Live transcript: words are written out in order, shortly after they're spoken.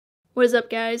What is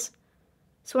up, guys?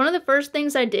 So one of the first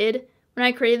things I did when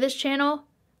I created this channel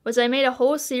was I made a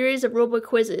whole series of rulebook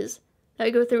quizzes that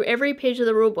go through every page of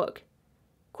the rulebook.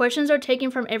 Questions are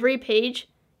taken from every page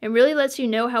and really lets you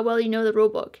know how well you know the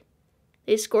rulebook.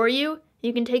 They score you, and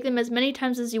you can take them as many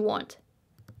times as you want.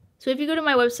 So if you go to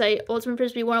my website,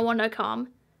 Ultimate101.com,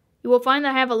 you will find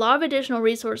that I have a lot of additional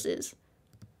resources.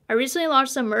 I recently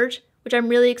launched some merch, which I'm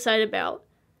really excited about.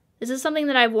 This is something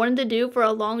that I've wanted to do for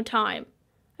a long time.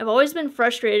 I've always been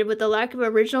frustrated with the lack of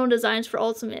original designs for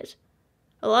Ultimate.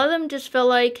 A lot of them just felt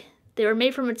like they were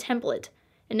made from a template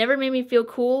and never made me feel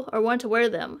cool or want to wear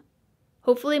them.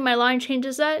 Hopefully my line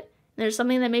changes that, and there's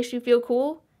something that makes you feel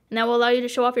cool, and that will allow you to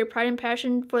show off your pride and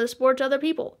passion for the sport to other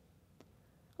people.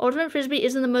 Ultimate Frisbee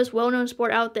isn't the most well-known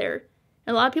sport out there,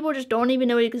 and a lot of people just don't even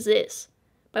know it exists.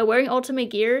 By wearing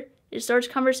Ultimate gear, it starts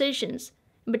conversations,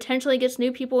 and potentially gets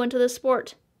new people into the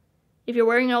sport. If you're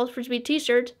wearing an Ultimate Frisbee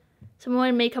t-shirt,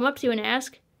 someone may come up to you and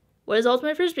ask, "What is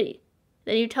Ultimate Frisbee?"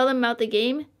 Then you tell them about the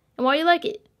game and why you like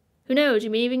it. Who knows,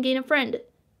 you may even gain a friend.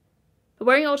 By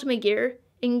wearing Ultimate gear,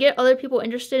 it can get other people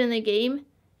interested in the game,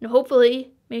 and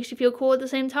hopefully makes you feel cool at the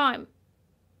same time.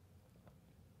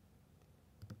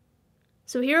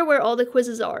 So here are where all the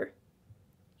quizzes are.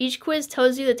 Each quiz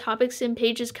tells you the topics and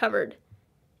pages covered.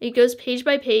 It goes page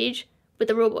by page with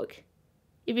the rulebook.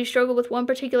 If you struggle with one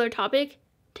particular topic,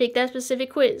 take that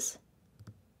specific quiz.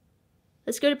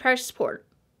 Let's go to practice support.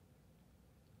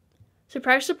 So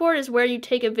practice support is where you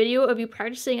take a video of you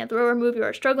practicing a throw or move you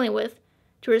are struggling with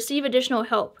to receive additional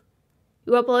help.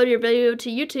 You upload your video to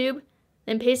YouTube,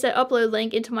 then paste that upload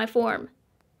link into my form.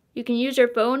 You can use your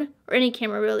phone or any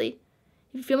camera really.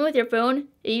 If you film with your phone,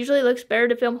 it usually looks better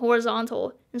to film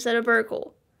horizontal instead of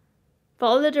vertical.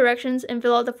 Follow the directions and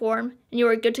fill out the form, and you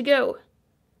are good to go.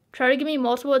 Try to give me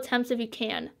multiple attempts if you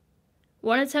can.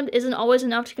 One attempt isn't always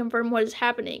enough to confirm what is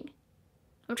happening.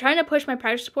 I'm trying to push my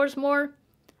practice supports more.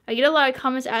 I get a lot of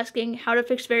comments asking how to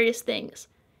fix various things,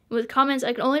 and with comments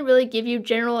I can only really give you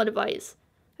general advice.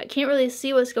 I can't really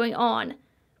see what's going on,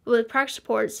 but with practice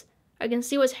supports, I can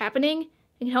see what's happening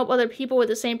and can help other people with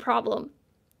the same problem.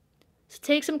 So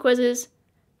take some quizzes,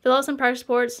 fill out some practice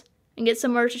supports, and get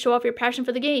some merch to show off your passion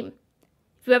for the game.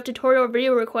 If you have tutorial or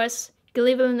video requests, you can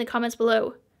leave them in the comments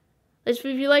below. If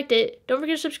you liked it, don't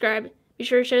forget to subscribe. Be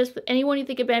sure to share this with anyone you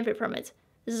think could benefit from it.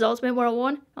 This is Ultimate101,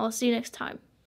 and I'll see you next time.